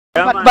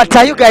But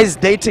are you guys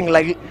dating?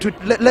 Like,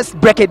 let's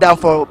break it down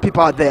for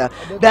people out there.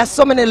 There are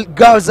so many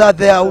girls out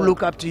there who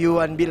look up to you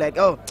and be like,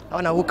 oh, I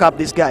want to hook up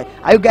this guy.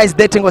 Are you guys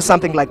dating or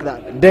something like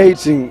that?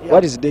 Dating? Yeah.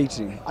 What is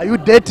dating? Are you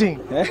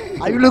dating?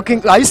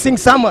 Are you seeing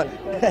someone?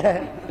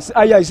 Yeah,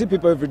 I see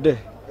people every day.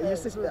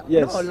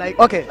 Yes. No, like,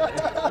 okay,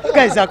 you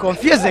guys are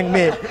confusing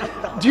me.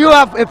 Do you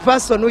have a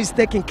person who is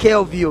taking care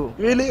of you?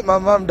 Really? My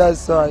mom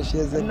does so. She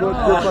has a good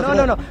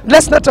No.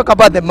 Let's not talk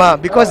about the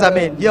mom because I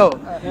mean,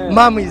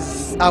 mom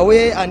is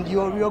away and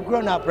you're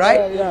grown up,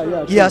 right?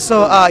 Yeah.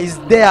 So is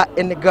there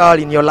any girl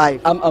in your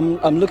life?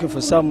 I'm looking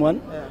for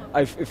someone.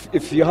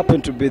 If you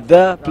happen to be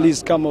there,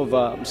 please come over.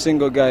 I'm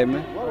single guy,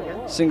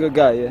 man. Single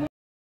guy, yeah.